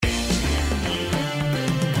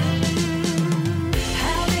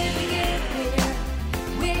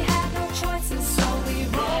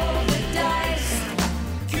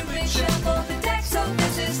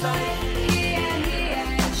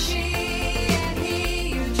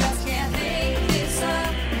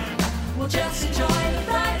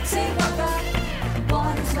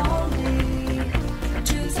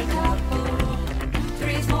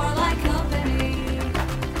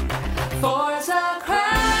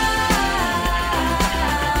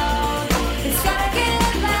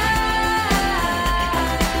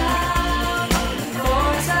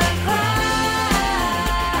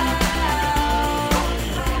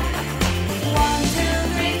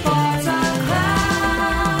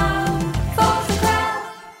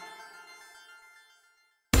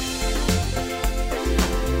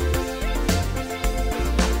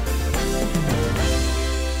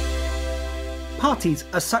Parties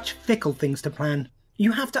are such fickle things to plan.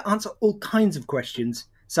 You have to answer all kinds of questions,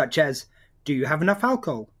 such as, do you have enough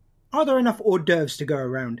alcohol? Are there enough hors d'oeuvres to go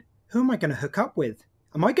around? Who am I going to hook up with?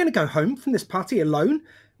 Am I going to go home from this party alone,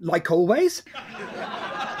 like always?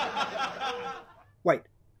 Wait,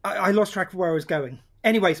 I lost track of where I was going.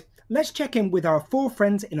 Anyways, let's check in with our 4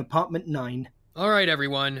 friends in apartment 9. All right,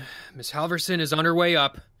 everyone. Miss Halverson is on her way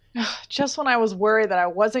up. Just when I was worried that I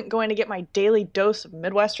wasn't going to get my daily dose of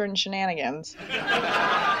Midwestern shenanigans.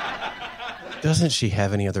 Doesn't she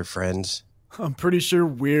have any other friends? I'm pretty sure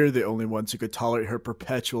we're the only ones who could tolerate her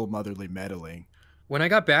perpetual motherly meddling. When I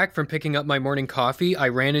got back from picking up my morning coffee, I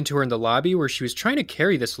ran into her in the lobby where she was trying to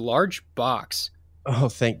carry this large box. Oh,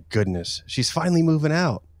 thank goodness. She's finally moving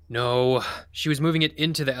out. No, she was moving it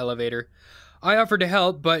into the elevator. I offered to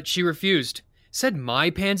help, but she refused. Said my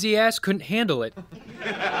pansy ass couldn't handle it.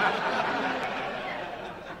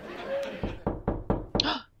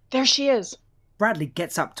 There she is. Bradley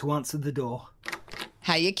gets up to answer the door.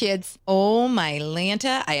 Hiya, kids. Oh, my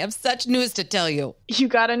Lanta, I have such news to tell you. You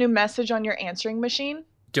got a new message on your answering machine?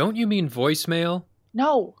 Don't you mean voicemail?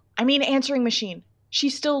 No, I mean answering machine. She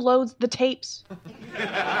still loads the tapes.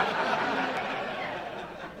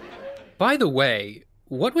 By the way,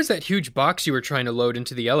 what was that huge box you were trying to load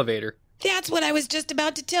into the elevator? That's what I was just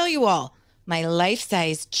about to tell you all. My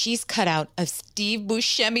life-size cheese cutout of Steve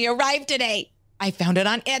Buscemi arrived today. I found it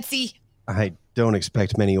on Etsy. I don't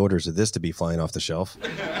expect many orders of this to be flying off the shelf.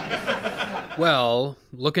 Well,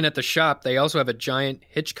 looking at the shop, they also have a giant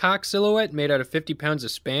Hitchcock silhouette made out of 50 pounds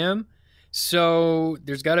of Spam. So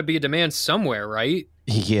there's got to be a demand somewhere, right?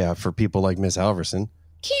 Yeah, for people like Miss Halverson.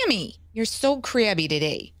 Cammy, you're so crabby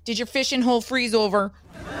today. Did your fishing hole freeze over?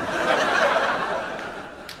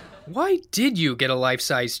 Why did you get a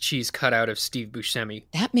life-size cheese cutout of Steve Buscemi?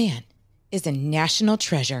 That man is a national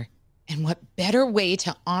treasure. And what better way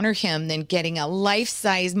to honor him than getting a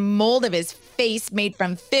life-size mold of his face made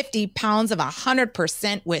from 50 pounds of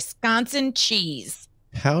 100% Wisconsin cheese?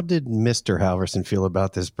 How did Mr. Halverson feel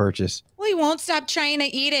about this purchase? Well, he won't stop trying to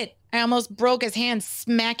eat it. I almost broke his hand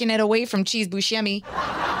smacking it away from Cheese Buscemi.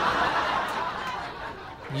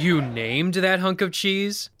 You named that hunk of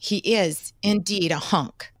cheese? He is indeed a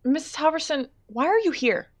hunk. Mrs. Halverson, why are you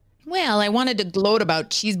here? Well, I wanted to gloat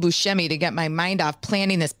about Cheese Buscemi to get my mind off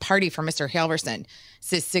planning this party for Mr. Halverson.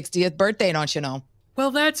 It's his 60th birthday, don't you know? Well,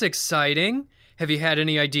 that's exciting. Have you had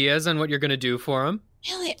any ideas on what you're going to do for him?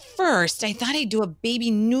 Well, at first, I thought I'd do a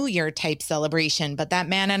baby New Year type celebration, but that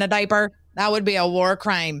man in a diaper, that would be a war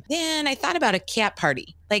crime. Then I thought about a cat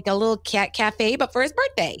party, like a little cat cafe, but for his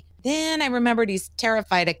birthday. Then I remembered he's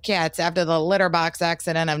terrified of cats after the litter box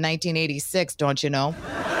accident of 1986, don't you know?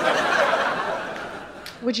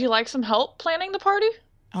 Would you like some help planning the party?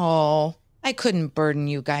 Oh, I couldn't burden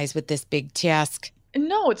you guys with this big task.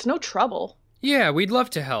 No, it's no trouble. Yeah, we'd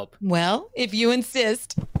love to help. Well, if you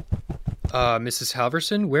insist. Mrs.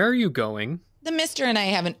 Halverson, where are you going? The mister and I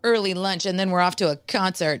have an early lunch and then we're off to a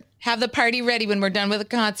concert. Have the party ready when we're done with the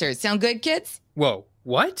concert. Sound good, kids? Whoa,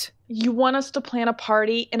 what? You want us to plan a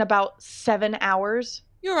party in about 7 hours?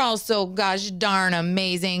 You're all so gosh darn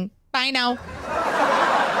amazing. Bye now.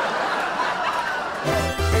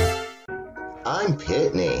 I'm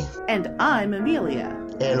Pitney. And I'm Amelia.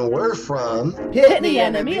 And we're from Pitney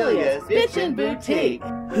and Amelia's Bitchin' Boutique.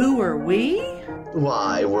 Who are we?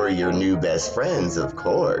 Why, we're your new best friends, of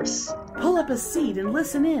course. Pull up a seat and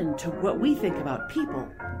listen in to what we think about people,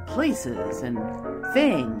 places, and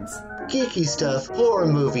things. Geeky stuff, horror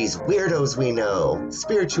movies, weirdos we know,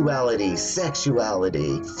 spirituality,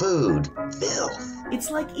 sexuality, food, filth. It's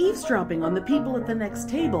like eavesdropping on the people at the next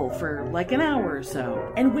table for like an hour or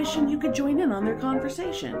so, and wishing you could join in on their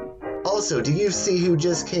conversation. Also, do you see who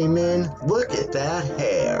just came in? Look at that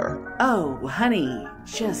hair. Oh, honey,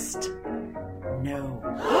 just no.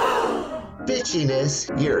 Bitchiness,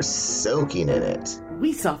 you're soaking in it.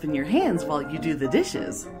 We soften your hands while you do the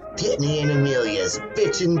dishes. Pitney and Amelia's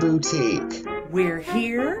Bitchin' Boutique. We're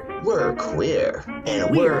here. We're queer.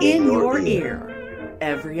 And we're in your ear.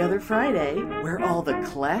 Every other Friday, where all the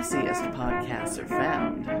classiest podcasts are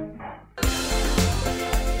found.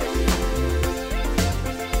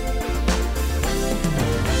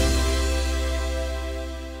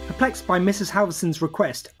 Perplexed by Mrs. Halverson's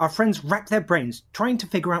request, our friends rack their brains trying to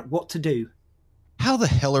figure out what to do. How the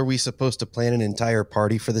hell are we supposed to plan an entire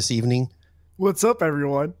party for this evening? What's up,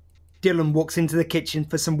 everyone? Dylan walks into the kitchen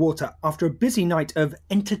for some water after a busy night of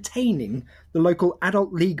entertaining the local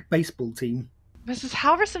Adult League baseball team. Mrs.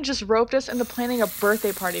 Halverson just roped us into planning a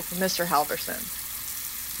birthday party for Mr. Halverson.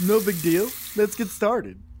 No big deal. Let's get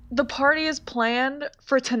started. The party is planned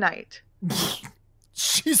for tonight.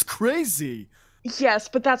 She's crazy. Yes,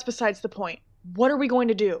 but that's besides the point. What are we going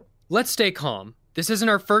to do? Let's stay calm. This isn't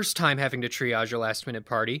our first time having to triage a last-minute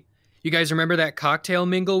party. You guys remember that cocktail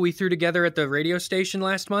mingle we threw together at the radio station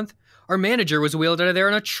last month? Our manager was wheeled out of there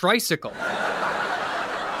on a tricycle.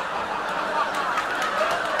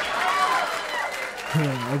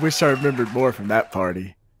 I wish I remembered more from that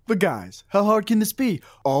party. But guys, how hard can this be?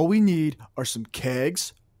 All we need are some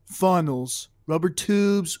kegs, funnels, rubber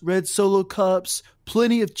tubes, red Solo cups,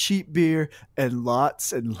 plenty of cheap beer, and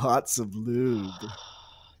lots of lube.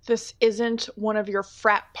 This isn't one of your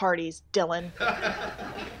frat parties, Dylan.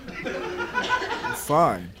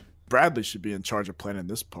 Fine. Bradley should be in charge of planning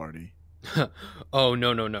this party. Oh,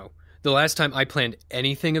 no. The last time I planned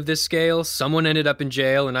anything of this scale, someone ended up in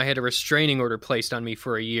jail and I had a restraining order placed on me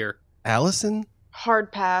for a year. Allison?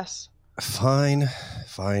 Hard pass. Fine.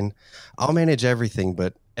 I'll manage everything,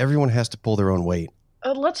 but everyone has to pull their own weight.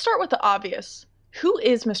 Let's start with the obvious. Who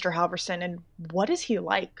is Mr. Halverson and what is he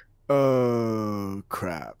like? Oh,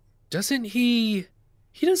 crap. Doesn't he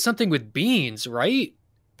does something with beans, right?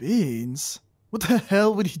 Beans? What the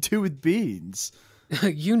hell would he do with beans?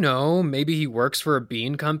 You know, maybe he works for a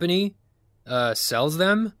bean company, sells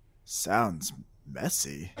them. Sounds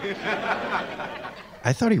messy.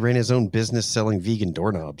 I thought he ran his own business selling vegan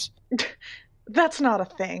doorknobs. That's not a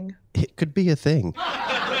thing. It could be a thing.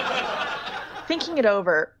 Thinking it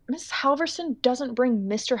over, Miss Halverson doesn't bring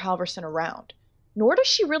Mr. Halverson around, nor does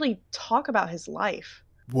she really talk about his life.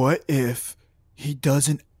 What if he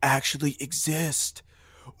doesn't actually exist?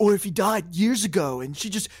 Or if he died years ago and she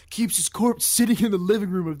just keeps his corpse sitting in the living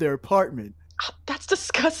room of their apartment? That's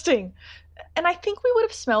disgusting. And I think we would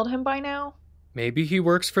have smelled him by now. Maybe he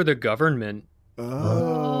works for the government.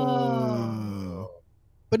 Oh.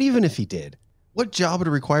 But even if he did, what job would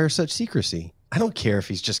require such secrecy? I don't care if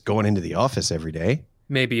he's just going into the office every day.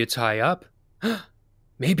 Maybe it's high up.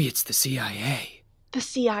 Maybe it's the CIA. The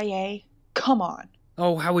CIA? Come on.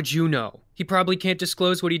 Oh, how would you know? He probably can't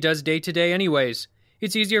disclose what he does day to day anyways.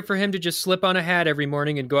 It's easier for him to just slip on a hat every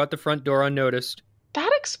morning and go out the front door unnoticed. That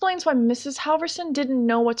explains why Mrs. Halverson didn't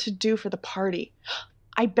know what to do for the party.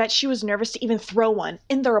 I bet she was nervous to even throw one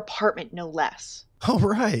in their apartment, no less. All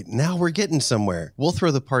right, now we're getting somewhere. We'll throw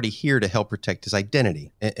the party here to help protect his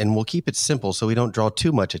identity. And we'll keep it simple so we don't draw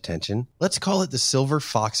too much attention. Let's call it the Silver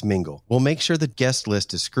Fox Mingle. We'll make sure the guest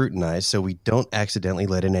list is scrutinized so we don't accidentally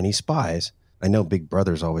let in any spies. I know Big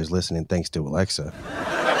Brother's always listening thanks to Alexa.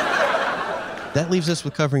 That leaves us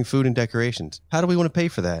with covering food and decorations. How do we want to pay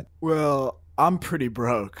for that? Well, I'm pretty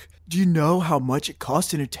broke. Do you know how much it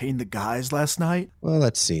cost to entertain the guys last night? Well,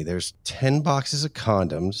 let's see. There's 10 boxes of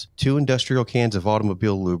condoms, 2 industrial cans of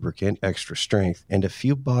automobile lubricant, extra strength, and a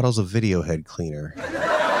few bottles of video head cleaner.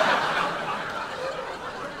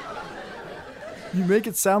 You make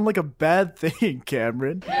it sound like a bad thing,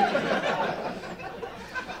 Cameron.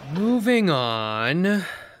 Moving on.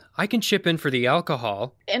 I can chip in for the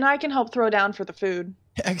alcohol. And I can help throw down for the food.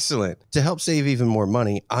 Excellent. To help save even more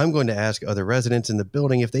money, I'm going to ask other residents in the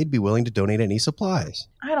building if they'd be willing to donate any supplies.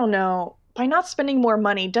 I don't know. By not spending more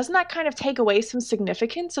money, doesn't that kind of take away some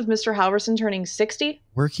significance of Mr. Halverson turning 60?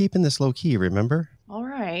 We're keeping this low-key, remember? All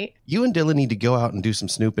right. You and Dylan need to go out and do some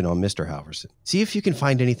snooping on Mr. Halverson. See if you can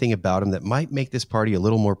find anything about him that might make this party a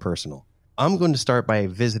little more personal. I'm going to start by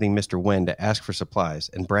visiting Mr. Wen to ask for supplies,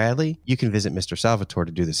 and Bradley, you can visit Mr. Salvatore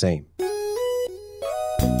to do the same.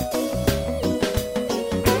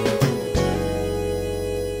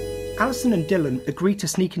 Allison and Dylan agree to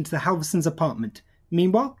sneak into the Halversons' apartment.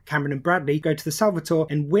 Meanwhile, Cameron and Bradley go to the Salvatore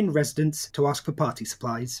and Wynn residence to ask for party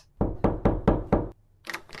supplies.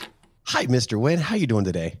 Hi, Mr. Wen. How you doing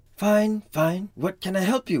today? Fine. What can I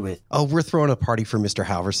help you with? Oh, we're throwing a party for Mr.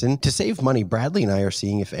 Halverson. To save money, Bradley and I are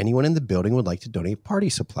seeing if anyone in the building would like to donate party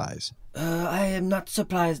supplies. I am not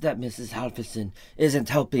surprised that Mrs. Halverson isn't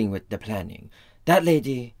helping with the planning. That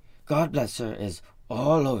lady, God bless her, is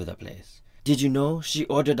all over the place. Did you know she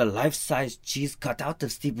ordered a life-size cheese cutout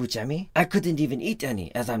of Steve Buscemi? I couldn't even eat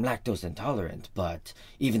any as I'm lactose intolerant, but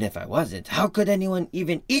even if I wasn't, how could anyone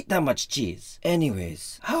even eat that much cheese?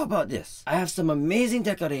 Anyways, how about this? I have some amazing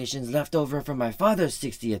decorations left over from my father's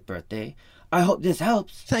 60th birthday. I hope this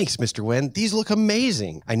helps. Thanks, Mr. Wen. These look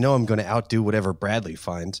amazing. I know I'm going to outdo whatever Bradley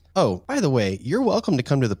finds. Oh, by the way, you're welcome to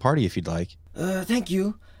come to the party if you'd like. Thank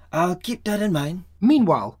you. I'll keep that in mind.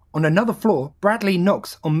 Meanwhile, on another floor, Bradley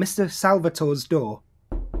knocks on Mr. Salvatore's door.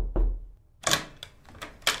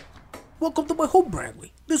 Welcome to my home,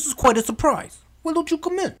 Bradley. This is quite a surprise. Why don't you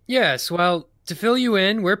come in? Yes, well, to fill you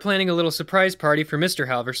in, we're planning a little surprise party for Mr.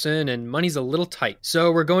 Halverson, and money's a little tight.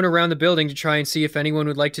 So we're going around the building to try and see if anyone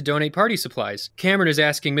would like to donate party supplies. Cameron is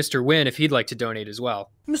asking Mr. Wynn if he'd like to donate as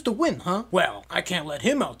well. Mr. Wynn, huh? Well, I can't let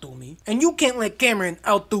him outdo me, and you can't let Cameron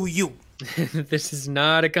outdo you. This is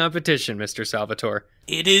not a competition, Mr. Salvatore.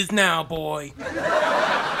 It is now, boy.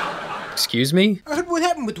 Excuse me? I heard what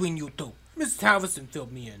happened between you two. Mrs. Halverson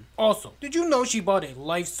filled me in. Also, did you know she bought a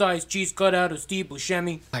life-size cheese cutout of Steve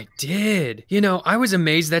Buscemi? I did. You know, I was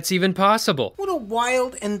amazed that's even possible. What a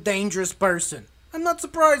wild and dangerous person. I'm not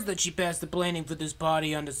surprised that she passed the planning for this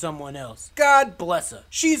party on to someone else. God bless her.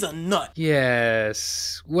 She's a nut.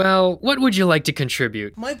 Yes. Well, what would you like to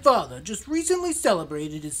contribute? My father just recently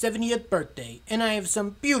celebrated his 70th birthday, and I have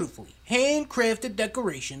some beautifully handcrafted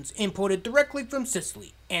decorations imported directly from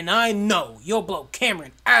Sicily. And I know you'll blow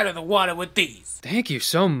Cameron out of the water with these. Thank you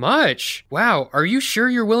so much. Wow, are you sure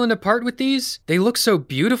you're willing to part with these? They look so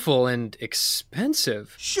beautiful and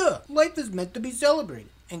expensive. Sure, life is meant to be celebrated.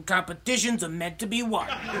 And competitions are meant to be won.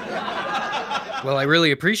 Well, I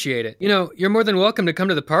really appreciate it. You know, you're more than welcome to come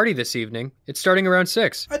to the party this evening. It's starting around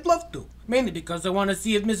 6. I'd love to. Mainly because I want to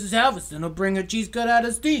see if Mrs. Halverson will bring her cheese cut out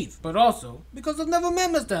of Steve. But also because I've never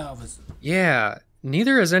met Mr. Halverson. Yeah,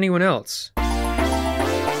 neither has anyone else.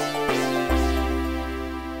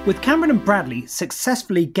 With Cameron and Bradley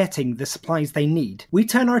successfully getting the supplies they need, we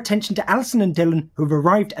turn our attention to Allison and Dylan, who have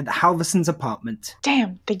arrived at the Halversons' apartment.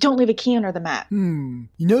 Damn, they don't leave a key under the mat. You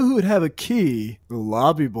know who would have a key? The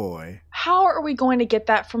lobby boy. How are we going to get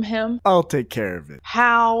that from him? I'll take care of it.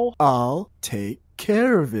 How? I'll take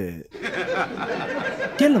care of it.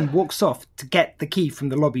 Dylan walks off to get the key from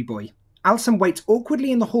the lobby boy. Allison waits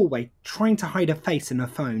awkwardly in the hallway, trying to hide her face in her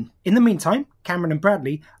phone. In the meantime, Cameron and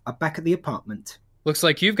Bradley are back at the apartment. Looks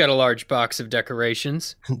like you've got a large box of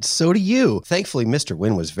decorations. So do you. Thankfully, Mr.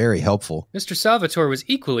 Wynn was very helpful. Mr. Salvatore was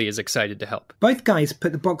equally as excited to help. Both guys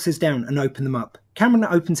put the boxes down and open them up. Cameron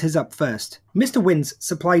opens his up first. Mr. Wynn's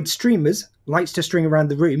supplied streamers, lights to string around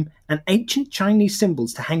the room, and ancient Chinese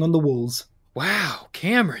symbols to hang on the walls. Wow,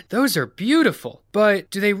 Cameron, those are beautiful.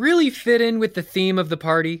 But do they really fit in with the theme of the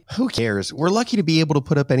party? Who cares? We're lucky to be able to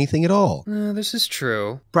put up anything at all. This is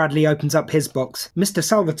true. Bradley opens up his box. Mr.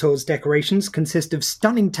 Salvatore's decorations consist of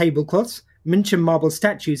stunning tablecloths, miniature marble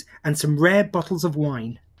statues, and some rare bottles of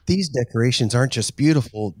wine. These decorations aren't just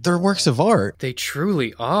beautiful, they're works of art. They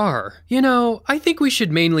truly are. You know, I think we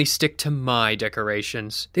should mainly stick to my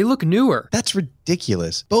decorations. They look newer. That's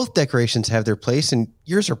ridiculous. Both decorations have their place, and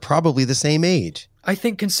yours are probably the same age. I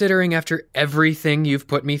think considering after everything you've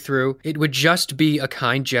put me through, it would just be a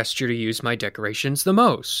kind gesture to use my decorations the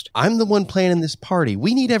most. I'm the one planning this party.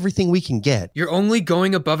 We need everything we can get. You're only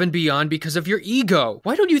going above and beyond because of your ego.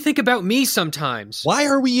 Why don't you think about me sometimes? Why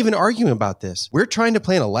are we even arguing about this? We're trying to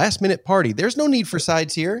plan a last-minute party. There's no need for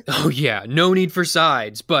sides here. Oh yeah, no need for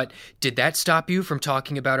sides. But did that stop you from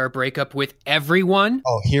talking about our breakup with everyone?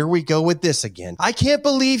 Oh, here we go with this again. I can't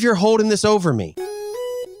believe you're holding this over me.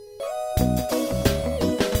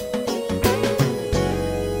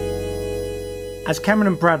 As Cameron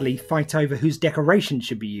and Bradley fight over whose decorations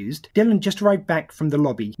should be used, Dylan just arrived back from the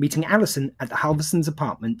lobby, meeting Allison at the Halversons'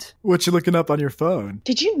 apartment. What you looking up on your phone?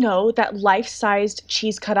 Did you know that life-sized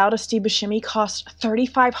cheese cutout of Steve Buscemi cost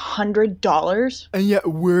 $3,500? And yet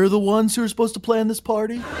we're the ones who are supposed to plan this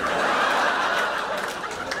party?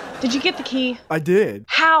 Did you get the key? I did.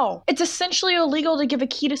 How? It's essentially illegal to give a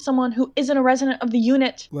key to someone who isn't a resident of the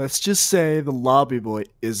unit. Let's just say the lobby boy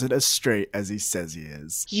isn't as straight as he says he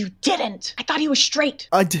is. You didn't. I thought he was straight.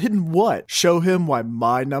 I didn't what? Show him why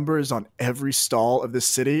my number is on every stall of the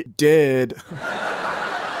city? Did.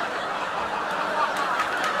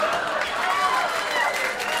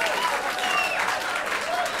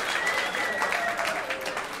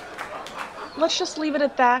 Let's just leave it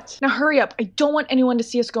at that. Now hurry up. I don't want anyone to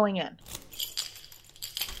see us going in.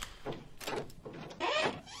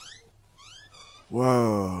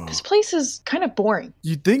 Whoa. This place is kind of boring.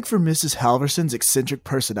 You'd think for Mrs. Halverson's eccentric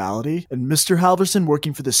personality and Mr. Halverson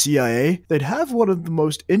working for the CIA, they'd have one of the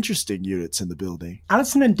most interesting units in the building.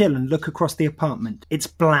 Allison and Dylan look across the apartment. It's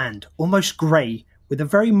bland, almost grey, with a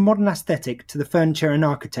very modern aesthetic to the furniture and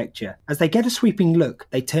architecture. As they get a sweeping look,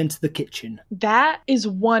 they turn to the kitchen. That is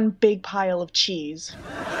one big pile of cheese.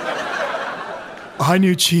 I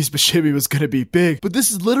knew Cheese Buscemi was gonna be big, but this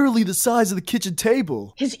is literally the size of the kitchen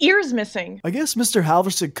table. His ear's missing. I guess Mr.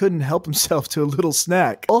 Halverson couldn't help himself to a little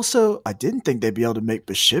snack. Also, I didn't think they'd be able to make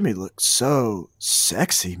Buscemi look so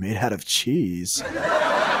sexy made out of cheese.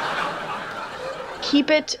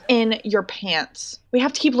 Keep it in your pants. We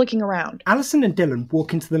have to keep looking around. Allison and Dylan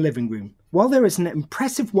walk into the living room. While there is an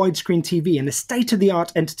impressive widescreen TV and a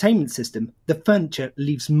state-of-the-art entertainment system, the furniture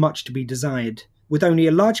leaves much to be desired. With only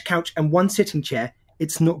a large couch and one sitting chair,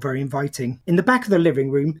 it's not very inviting. In the back of the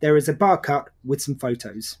living room, there is a bar cart with some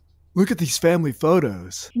photos. Look at these family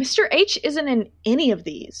photos. Mr. H isn't in any of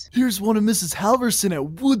these. Here's one of Mrs. Halverson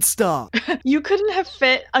at Woodstock. You couldn't have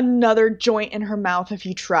fit another joint in her mouth if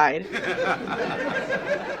you tried.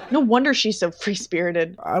 No wonder she's so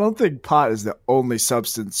free-spirited. I don't think pot is the only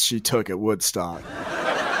substance she took at Woodstock.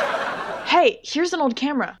 Hey, here's an old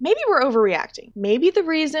camera. Maybe we're overreacting. Maybe the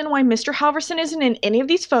reason why Mr. Halverson isn't in any of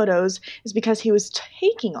these photos is because he was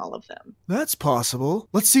taking all of them. That's possible.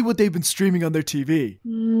 Let's see what they've been streaming on their TV.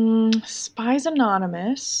 Spies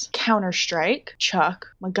Anonymous, Counter-Strike, Chuck,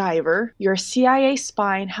 MacGyver, You're a CIA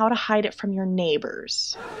Spy and How to Hide It from Your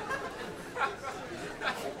Neighbors.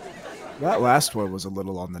 That last one was a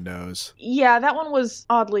little on the nose. Yeah, that one was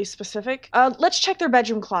oddly specific. Let's check their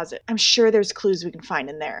bedroom closet. I'm sure there's clues we can find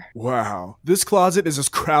in there. Wow. This closet is as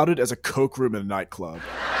crowded as a coke room in a nightclub.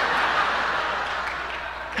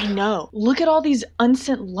 I know. Look at all these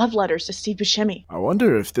unsent love letters to Steve Buscemi. I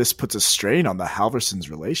wonder if this puts a strain on the Halversons'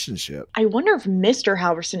 relationship. I wonder if Mr.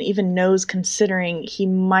 Halverson even knows, considering he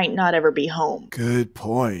might not ever be home. Good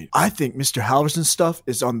point. I think Mr. Halverson's stuff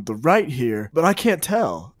is on the right here, but I can't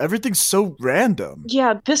tell. Everything's so random.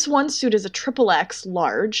 Yeah, this one suit is a XXX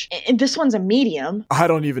large, and this one's a medium. I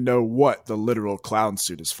don't even know what the literal clown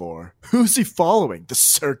suit is for. Who's he following? The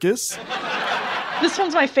circus? This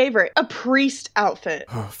one's my favorite, a priest outfit.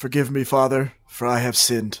 Oh, forgive me, Father, for I have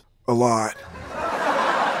sinned a lot.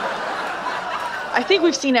 I think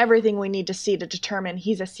we've seen everything we need to see to determine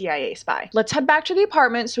he's a CIA spy. Let's head back to the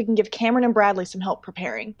apartment so we can give Cameron and Bradley some help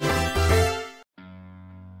preparing.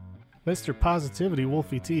 Mr. Positivity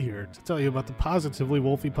Wolfie T here to tell you about the Positively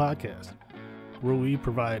Wolfie podcast, where we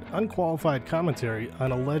provide unqualified commentary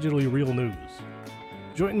on allegedly real news.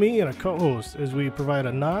 Join me and a co-host as we provide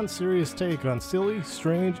a non-serious take on silly,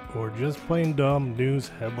 strange, or just plain dumb news,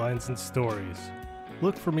 headlines, and stories.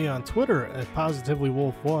 Look for me on Twitter at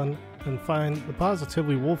PositivelyWolf1 and find the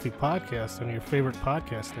Positively Wolfie podcast on your favorite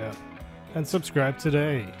podcast app. And subscribe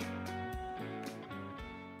today.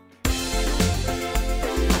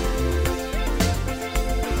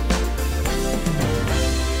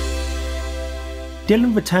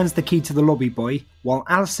 Dylan returns the key to the lobby boy, while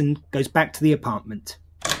Allison goes back to the apartment.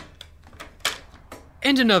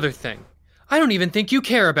 And another thing. I don't even think you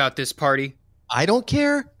care about this party. I don't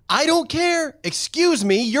care? I don't care! Excuse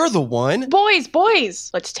me, you're the one! Boys!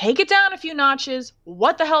 Let's take it down a few notches.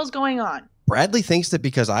 What the hell's going on? Bradley thinks that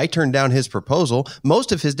because I turned down his proposal,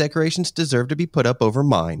 most of his decorations deserve to be put up over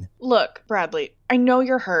mine. Look, Bradley, I know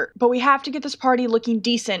you're hurt, but we have to get this party looking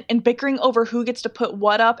decent, and bickering over who gets to put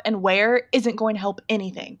what up and where isn't going to help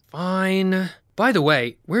anything. Fine. By the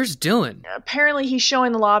way, where's Dylan? Apparently he's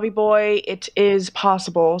showing the lobby boy it is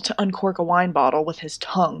possible to uncork a wine bottle with his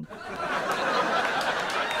tongue.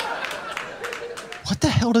 What the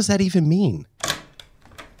hell does that even mean?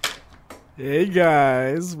 Hey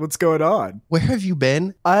guys, what's going on? Where have you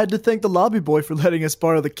been? I had to thank the lobby boy for letting us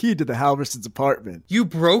borrow the key to the Halversons' apartment. You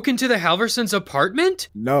broke into the Halversons' apartment?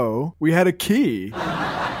 No, we had a key.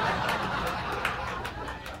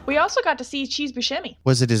 We also got to see Cheese Buscemi.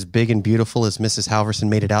 Was it as big and beautiful as Mrs. Halverson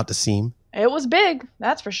made it out to seem? It was big,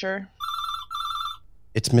 that's for sure.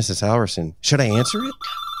 It's Mrs. Halverson. Should I answer it?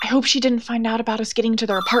 I hope she didn't find out about us getting to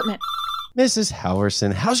their apartment. Mrs.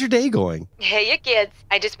 Halverson, how's your day going? Hey, you kids.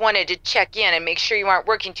 I just wanted to check in and make sure you aren't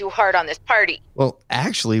working too hard on this party. Well,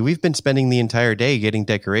 actually, we've been spending the entire day getting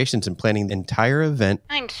decorations and planning the entire event.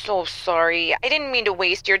 I'm so sorry. I didn't mean to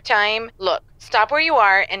waste your time. Look, stop where you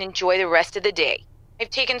are and enjoy the rest of the day. I've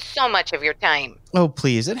taken so much of your time. Oh,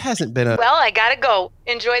 please, it hasn't been a... Well, I gotta go.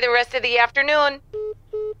 Enjoy the rest of the afternoon.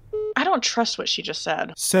 I don't trust what she just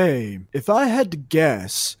said. Same. If I had to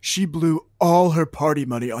guess, she blew all her party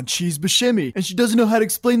money on Cheese Buscemi, and she doesn't know how to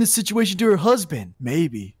explain the situation to her husband.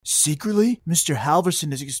 Maybe. Secretly, Mr.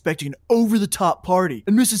 Halverson is expecting an over-the-top party,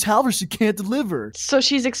 and Mrs. Halverson can't deliver. So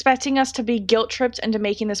she's expecting us to be guilt-tripped into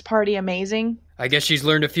making this party amazing? I guess she's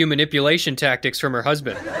learned a few manipulation tactics from her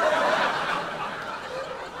husband.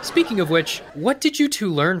 Speaking of which, what did you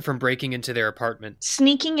two learn from breaking into their apartment?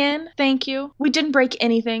 Sneaking in, thank you. We didn't break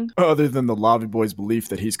anything. Other than the lobby boy's belief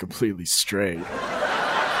that he's completely straight.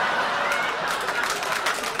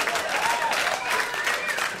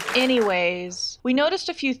 Anyways, we noticed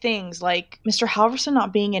a few things, like Mr. Halverson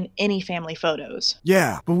not being in any family photos.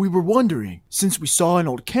 Yeah, but we were wondering, since we saw an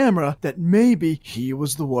old camera, that maybe he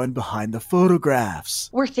was the one behind the photographs.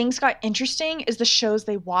 Where things got interesting is the shows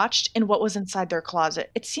they watched and what was inside their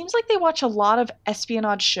closet. It seems like they watch a lot of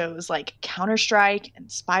espionage shows like Counter-Strike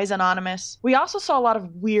and Spies Anonymous. We also saw a lot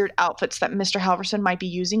of weird outfits that Mr. Halverson might be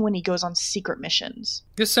using when he goes on secret missions.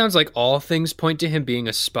 This sounds like all things point to him being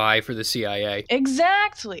a spy for the CIA.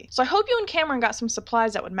 Exactly. So I hope you and Cameron got got some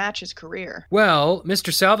supplies that would match his career. Well,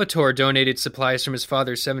 Mr. Salvatore donated supplies from his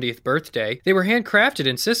father's 70th birthday. They were handcrafted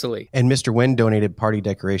in Sicily. And Mr. Wen donated party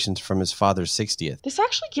decorations from his father's 60th. This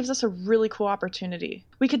actually gives us a really cool opportunity.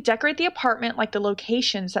 We could decorate the apartment like the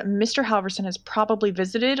locations that Mr. Halverson has probably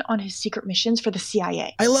visited on his secret missions for the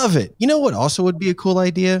CIA. I love it. You know what also would be a cool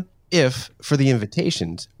idea? If, for the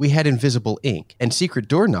invitations, we had invisible ink and secret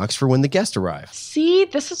door knocks for when the guests arrive. See,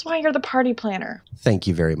 this is why you're the party planner. Thank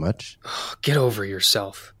you very much. Get over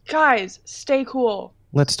yourself. Guys, stay cool.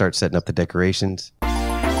 Let's start setting up the decorations. The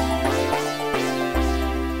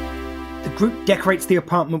group decorates the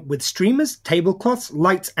apartment with streamers, tablecloths,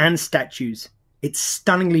 lights, and statues. It's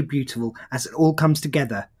stunningly beautiful as it all comes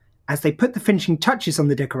together. As they put the finishing touches on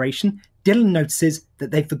the decoration, Dylan notices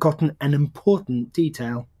that they've forgotten an important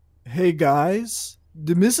detail. Hey guys,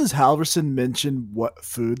 did Mrs. Halverson mention what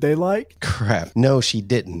food they like? Crap, no she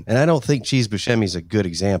didn't. And I don't think cheese buscemi's a good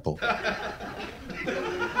example.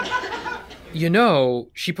 You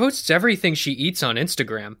know, she posts everything she eats on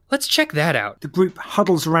Instagram. Let's check that out. The group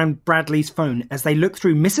huddles around Bradley's phone as they look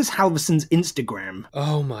through Mrs. Halverson's Instagram.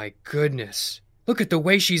 Oh my goodness. Look at the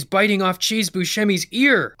way she's biting off Cheese Buscemi's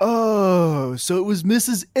ear. Oh, so it was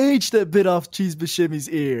Mrs. H that bit off Cheese Buscemi's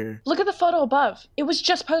ear. Look at the photo above. It was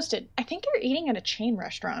just posted. I think they're eating at a chain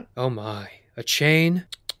restaurant. Oh my, a chain?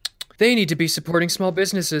 They need to be supporting small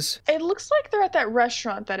businesses. It looks like they're at that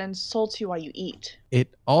restaurant that insults you while you eat.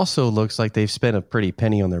 It also looks like they've spent a pretty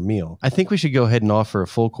penny on their meal. I think we should go ahead and offer a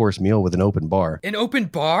full-course meal with an open bar. An open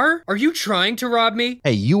bar? Are you trying to rob me?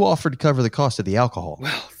 Hey, you offered to cover the cost of the alcohol.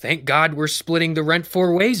 Well, thank God we're splitting the rent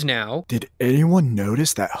 4 ways now. Did anyone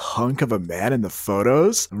notice that hunk of a man in the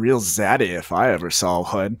photos? Real zaddy if I ever saw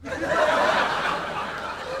one.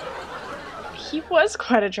 He was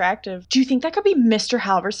quite attractive. Do you think that could be Mr.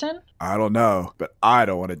 Halverson? I don't know, but I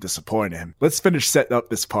don't want to disappoint him. Let's finish setting up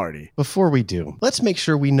this party. Before we do, let's make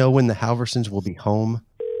sure we know when the Halversons will be home.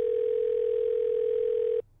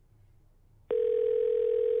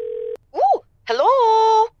 Ooh,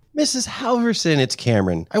 hello? Mrs. Halverson, it's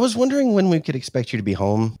Cameron. I was wondering when we could expect you to be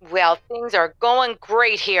home. Well, things are going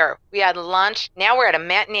great here. We had lunch. Now we're at a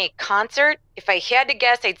matinee concert. If I had to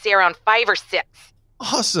guess, I'd say around 5 or 6.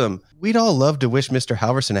 Awesome. We'd all love to wish Mr.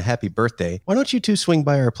 Halverson a happy birthday. Why don't you two swing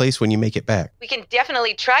by our place when you make it back? We can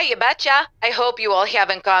definitely try, you betcha. I hope you all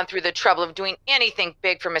haven't gone through the trouble of doing anything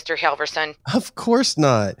big for Mr. Halverson. Of course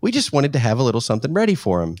not. We just wanted to have a little something ready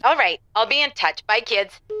for him. All right, I'll be in touch. Bye,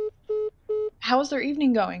 kids. How's their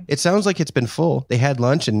evening going? It sounds like it's been full. They had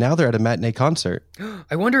lunch and now they're at a matinee concert.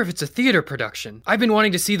 I wonder if it's a theater production. I've been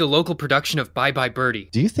wanting to see the local production of Bye Bye Birdie.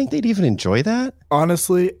 Do you think they'd even enjoy that?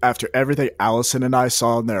 Honestly, after everything Allison and I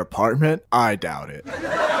saw in their apartment, I doubt it.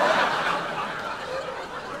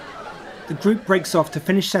 The group breaks off to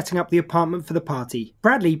finish setting up the apartment for the party.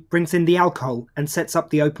 Bradley brings in the alcohol and sets up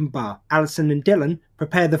the open bar. Allison and Dylan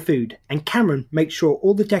prepare the food, and Cameron makes sure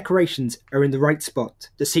all the decorations are in the right spot.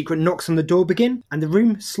 The secret knocks on the door begin, and the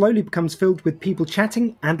room slowly becomes filled with people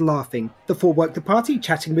chatting and laughing. The four work the party,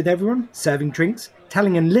 chatting with everyone, serving drinks,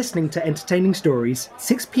 telling and listening to entertaining stories.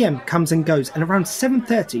 6 p.m. comes and goes, and around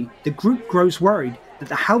 7:30, the group grows worried that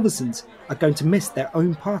the Halversons are going to miss their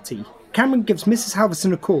own party. Cameron gives Mrs.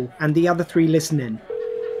 Halverson a call, and the other three listen in.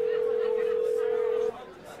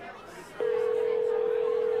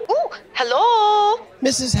 Ooh, hello?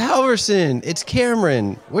 Mrs. Halverson, it's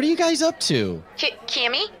Cameron. What are you guys up to?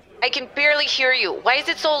 Cammy? I can barely hear you. Why is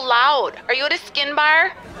it so loud? Are you at a skin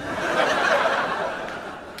bar?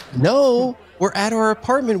 No, we're at our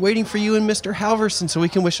apartment waiting for you and Mr. Halverson so we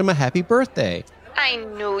can wish him a happy birthday. I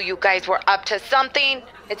knew you guys were up to something.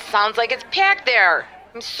 It sounds like it's packed there.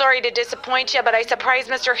 I'm sorry to disappoint you, but I surprised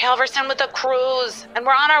Mr. Halverson with a cruise, and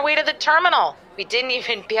we're on our way to the terminal. We didn't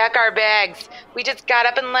even pack our bags. We just got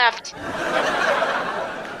up and left.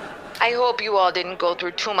 I hope you all didn't go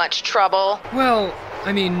through too much trouble. Well,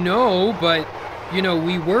 I mean, no, but, you know,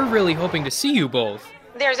 we were really hoping to see you both.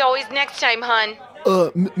 There's always next time, hun.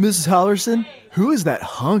 Mrs. Halverson, who is that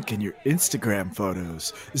hunk in your Instagram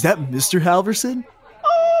photos? Is that Mr. Halverson?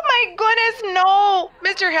 Oh my goodness, no!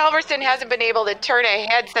 Mr. Halverson hasn't been able to turn a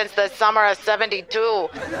head since the summer of '72.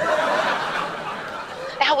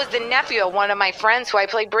 That was the nephew of one of my friends who I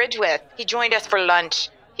played bridge with. He joined us for lunch.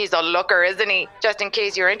 He's a looker, isn't he? Just in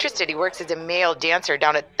case you're interested, he works as a male dancer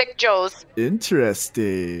down at Thick Joe's.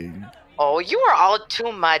 Interesting. Oh, you are all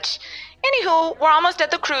too much. Anywho, we're almost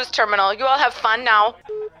at the cruise terminal. You all have fun now.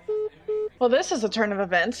 Well, this is a turn of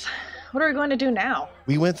events. What are we going to do now?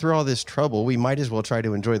 We went through all this trouble. We might as well try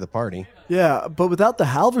to enjoy the party. Yeah, but without the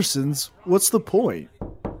Halversons, what's the point?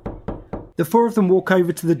 The four of them walk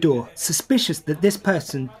over to the door, suspicious that this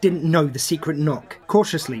person didn't know the secret knock.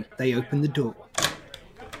 Cautiously, they open the door.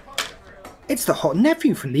 It's the hot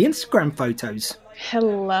nephew from the Instagram photos.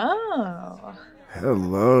 Hello.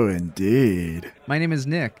 Hello, indeed. My name is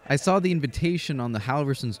Nick. I saw the invitation on the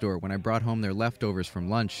Halverson's door when I brought home their leftovers from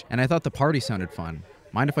lunch, and I thought the party sounded fun.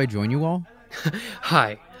 Mind if I join you all?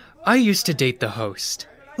 Hi, I used to date the host.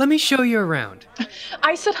 Let me show you around.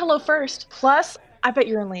 I said hello first. Plus, I bet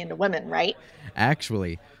you're only into women, right?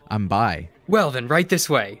 Actually, I'm bi. Well then, right this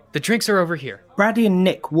way. The drinks are over here. Bradley and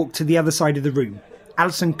Nick walk to the other side of the room.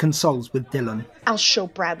 Allison consoles with Dylan. I'll show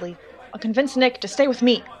Bradley. I'll convince Nick to stay with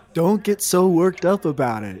me. Don't get so worked up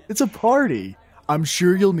about it. It's a party. I'm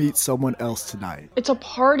sure you'll meet someone else tonight. It's a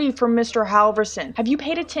party for Mr. Halverson. Have you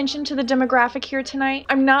paid attention to the demographic here tonight?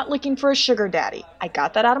 I'm not looking for a sugar daddy. I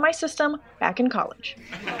got that out of my system back in college.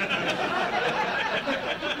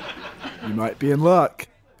 You might be in luck.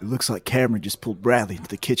 It looks like Cameron just pulled Bradley into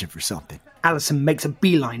the kitchen for something. Allison makes a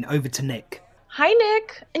beeline over to Nick. Hi,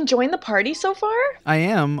 Nick. Enjoying the party so far? I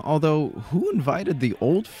am, although who invited the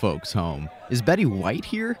old folks home? Is Betty White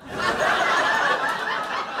here?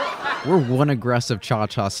 We're one aggressive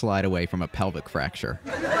cha-cha slide away from a pelvic fracture.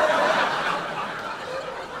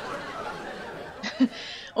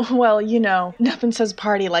 Well, you know, nothing says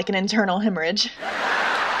party like an internal hemorrhage.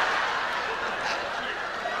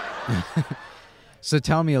 So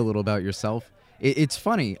tell me a little about yourself. It's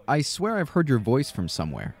funny, I swear I've heard your voice from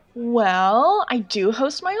somewhere. Well, I do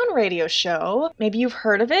host my own radio show. Maybe you've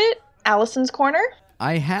heard of it? Allison's Corner?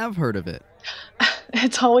 I have heard of it.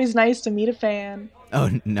 It's always nice to meet a fan.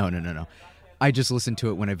 Oh, no. I just listen to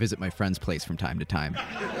it when I visit my friend's place from time to time.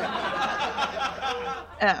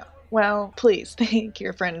 Oh, well, please thank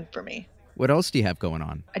your friend for me. What else do you have going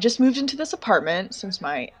on? I just moved into this apartment since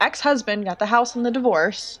my ex-husband got the house in the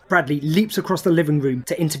divorce. Bradley leaps across the living room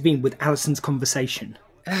to intervene with Allison's conversation.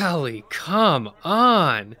 Allie, come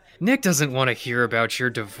on. Nick doesn't want to hear about your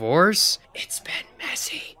divorce. It's been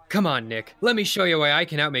messy. Come on, Nick. Let me show you why I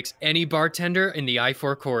can outmix any bartender in the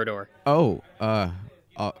I-4 corridor. Oh,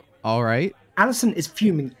 all right. Allison is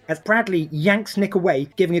fuming as Bradley yanks Nick away,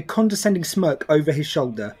 giving a condescending smirk over his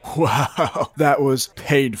shoulder. Wow, that was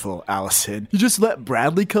painful, Allison. You just let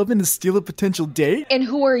Bradley come in and steal a potential date? And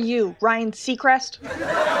who are you, Ryan Seacrest?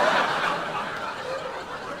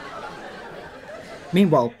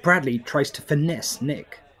 Meanwhile, Bradley tries to finesse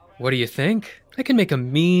Nick. What do you think? I can make a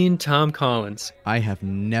mean Tom Collins. I have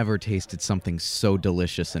never tasted something so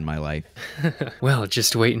delicious in my life. Well,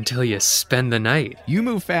 just wait until you spend the night. You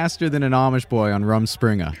move faster than an Amish boy on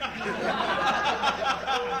Rumspringa.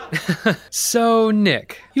 So,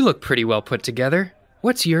 Nick, you look pretty well put together.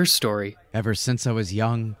 What's your story? Ever since I was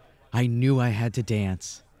young, I knew I had to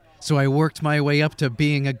dance. So I worked my way up to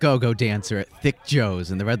being a go-go dancer at Thick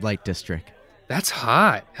Joe's in the Red Light District. That's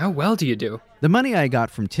hot. How well do you do? The money I got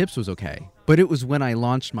from tips was okay, but it was when I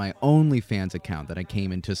launched my OnlyFans account that I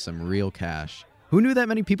came into some real cash. Who knew that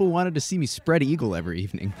many people wanted to see me spread eagle every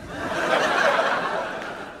evening?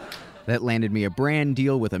 That landed me a brand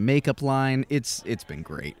deal with a makeup line. It's been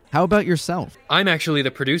great. How about yourself? I'm actually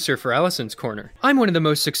the producer for Allison's Corner. I'm one of the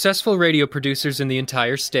most successful radio producers in the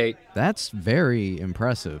entire state. That's very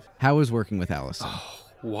impressive. How is working with Allison? Oh,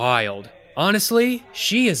 wild. Honestly,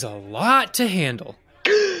 she is a lot to handle.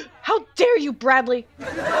 How dare you, Bradley?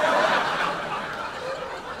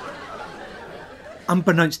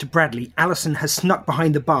 Unbeknownst to Bradley, Allison has snuck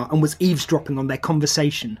behind the bar and was eavesdropping on their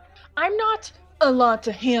conversation. I'm not a lot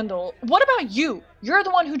to handle. What about you? You're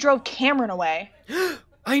the one who drove Cameron away.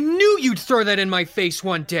 I knew you'd throw that in my face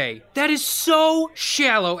one day. That is so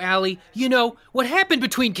shallow, Allie. You know, what happened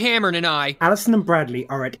between Cameron and I... Allison and Bradley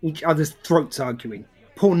are at each other's throats arguing.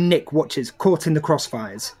 Poor Nick watches, caught in the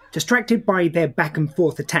crossfires. Distracted by their back and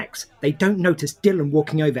forth attacks, they don't notice Dylan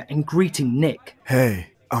walking over and greeting Nick. Hey,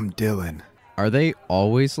 I'm Dylan. Are they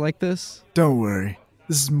always like this? Don't worry.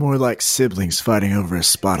 This is more like siblings fighting over a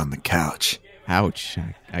spot on the couch. Ouch.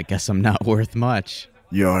 I guess I'm not worth much.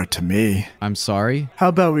 You are to me. I'm sorry? How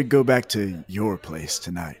about we go back to your place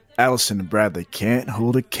tonight? Allison and Bradley can't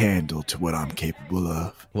hold a candle to what I'm capable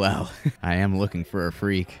of. Well, I am looking for a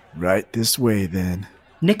freak. Right this way, then.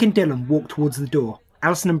 Nick and Dylan walk towards the door.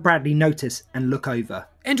 Allison and Bradley notice and look over.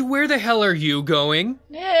 And where the hell are you going?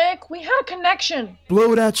 Nick, we had a connection.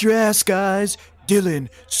 Blow it out your ass, guys. Dylan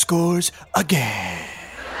scores again.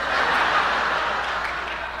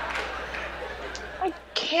 I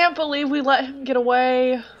can't believe we let him get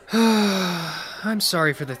away. I'm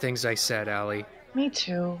sorry for the things I said, Allie. Me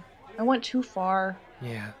too. I went too far.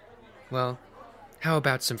 Yeah. Well, how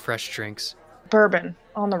about some fresh drinks? Bourbon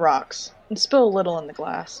on the rocks. And spill a little in the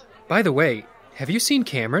glass. By the way, Have you seen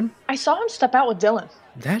Cameron? I saw him step out with Dylan.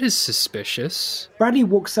 That is suspicious. Bradley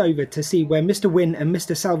walks over to see where Mr. Wynne and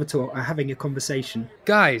Mr. Salvatore are having a conversation.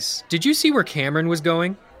 Guys, did you see where Cameron was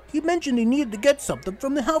going? He mentioned he needed to get something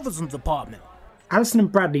from the Halversons' apartment. Allison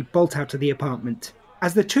and Bradley bolt out of the apartment.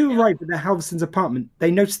 As the two arrive at the Halversons' apartment,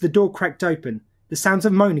 they notice the door cracked open. The sounds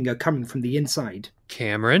of moaning are coming from the inside.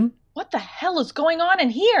 Cameron? What the hell is going on in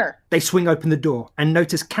here? They swing open the door and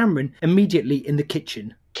notice Cameron immediately in the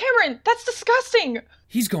kitchen. Cameron, that's disgusting!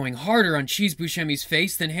 He's going harder on Cheese Buscemi's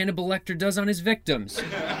face than Hannibal Lecter does on his victims.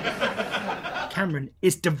 Cameron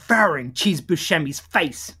is devouring Cheese Buscemi's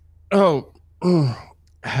face. Oh,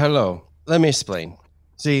 hello. Let me explain.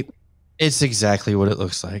 See, it's exactly what it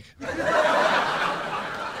looks like.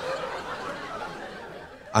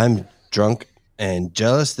 I'm drunk and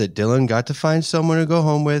jealous that Dylan got to find someone to go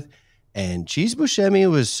home with, and Cheese Buscemi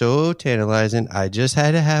was so tantalizing, I just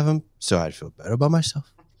had to have him so I'd feel better about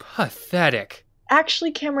myself. Pathetic.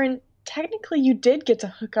 Actually, Cameron, technically you did get to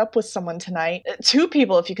hook up with someone tonight. 2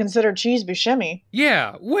 people if you consider Cheese Buscemi.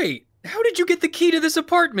 Yeah, wait. How did you get the key to this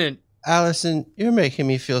apartment? Allison, you're making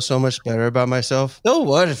me feel so much better about myself. So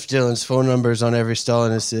what if Dylan's phone number is on every stall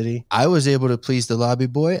in the city? I was able to please the lobby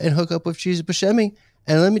boy and hook up with Cheese Buscemi.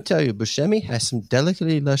 And let me tell you, Buscemi has some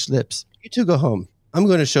delicately lush lips. You two go home. I'm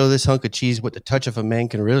going to show this hunk of cheese what the touch of a man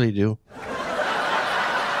can really do.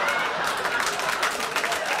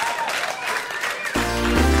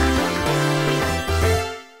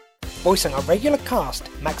 Voicing our regular cast,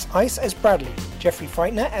 Max Ice as Bradley, Jeffrey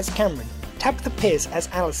Freitner as Cameron, Tabitha Pierce as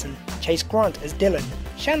Allison, Chase Grant as Dylan,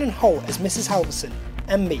 Shannon Hull as Mrs. Halverson,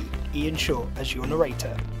 and me, Ian Shaw, as your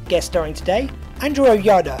narrator. Guest starring today, Andrew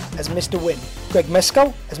Oyada as Mr. Wynne, Greg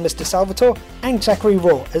Mescal as Mr. Salvatore, and Zachary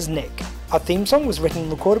Raw as Nick. Our theme song was written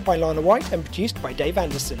and recorded by Lana White and produced by Dave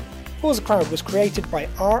Anderson. For the Crowd was created by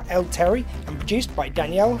R.L. Terry and produced by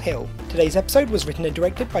Danielle Hill. Today's episode was written and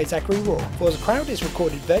directed by Zachary Raw. For the Crowd is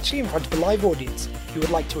recorded virtually in front of a live audience. If you would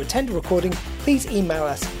like to attend a recording, please email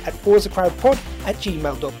us at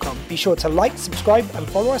ForzaCrowdPod@gmail.com. Be sure to like, subscribe and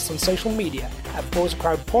follow us on social media at Forza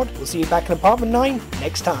Crowd Pod. We'll see you back in Apartment 9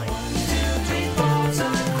 next time.